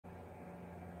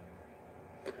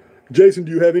Jason,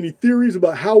 do you have any theories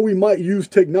about how we might use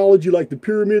technology like the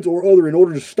pyramids or other in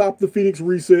order to stop the Phoenix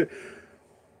reset?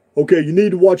 Okay, you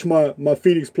need to watch my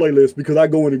Phoenix playlist because I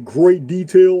go into great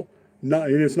detail.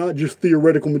 And it's not just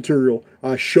theoretical material.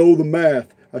 I show the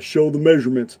math. I show the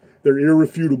measurements. They're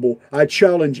irrefutable. I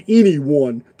challenge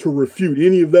anyone to refute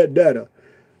any of that data.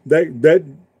 That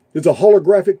it's a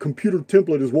holographic computer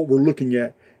template is what we're looking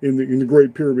at in the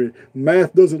Great Pyramid.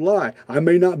 Math doesn't lie. I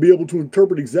may not be able to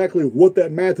interpret exactly what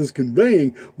that math is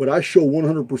conveying, but I show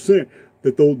 100%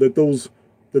 that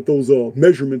those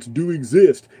measurements do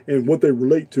exist and what they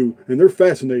relate to, and they're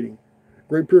fascinating.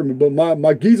 Great Pyramid. But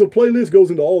my Giza playlist goes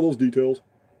into all those details.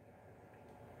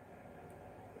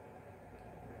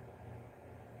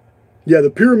 Yeah,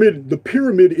 the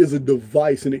pyramid is a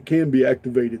device and it can be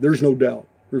activated. There's no doubt.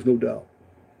 There's no doubt.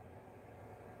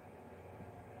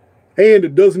 And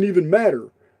it doesn't even matter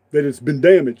that it's been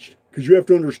damaged, because you have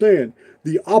to understand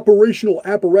the operational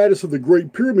apparatus of the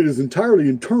Great Pyramid is entirely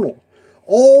internal.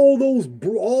 All those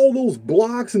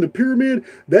blocks in the pyramid,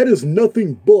 that is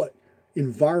nothing but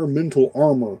environmental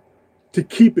armor to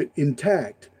keep it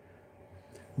intact.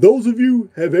 Those of you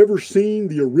have ever seen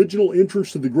the original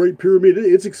entrance to the Great Pyramid,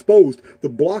 it's exposed. The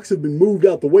blocks have been moved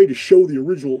out the way to show the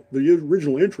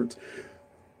original entrance.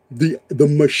 The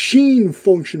machine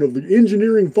function of the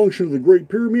engineering function of the Great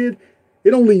Pyramid,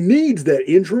 it only needs that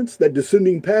entrance, that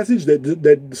descending passage,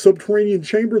 that subterranean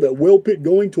chamber, that well pit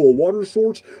going to a water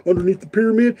source underneath the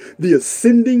pyramid, the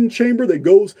ascending chamber that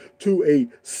goes to a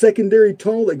secondary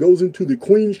tunnel that goes into the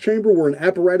Queen's chamber where an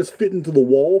apparatus fit into the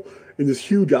wall in this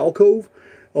huge alcove.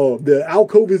 The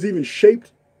alcove is even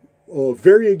shaped,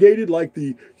 variegated like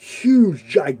the huge,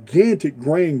 gigantic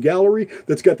Grand Gallery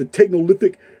that's got the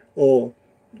Technolithic.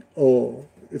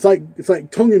 It's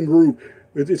like tongue and groove.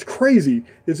 It's crazy.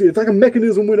 It's like a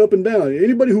mechanism went up and down.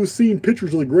 Anybody who's seen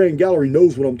pictures of the Grand Gallery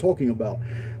knows what I'm talking about.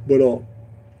 But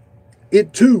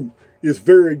it too is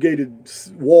variegated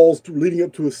walls leading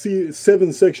up to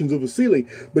 7 sections of a ceiling.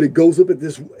 But it goes up at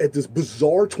this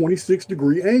bizarre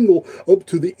 26-degree angle up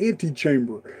to the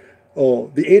antechamber,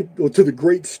 to the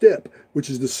Great Step, which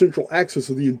is the central axis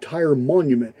of the entire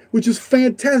monument, which is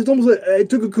fantastic. It's almost like it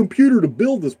took a computer to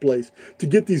build this place to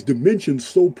get these dimensions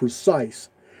so precise.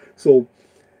 So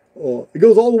it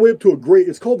goes all the way up to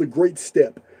it's called the Great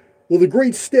Step. Well, the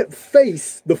Great Step the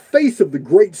face of the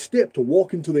Great Step to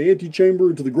walk into the antechamber,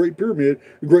 into the Great Pyramid,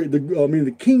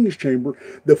 the King's Chamber,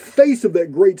 the face of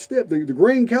that Great Step, the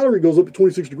Grand Gallery goes up to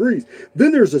 26 degrees.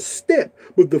 Then there's a step,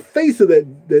 but the face of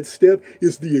that step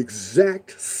is the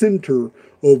exact center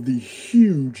of the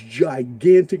huge,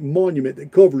 gigantic monument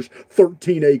that covers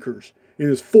 13 acres and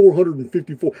is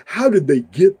 454. How did they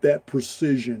get that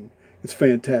precision? It's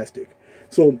fantastic.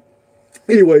 So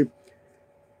anyway,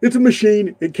 it's a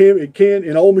machine. It can,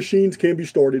 and all machines can be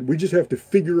started. We just have to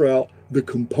figure out the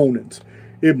components.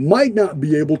 It might not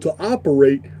be able to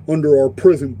operate under our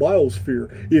present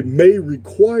biosphere. It may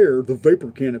require the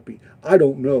vapor canopy. I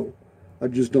don't know. I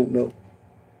just don't know.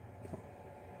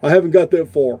 I haven't got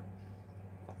that far.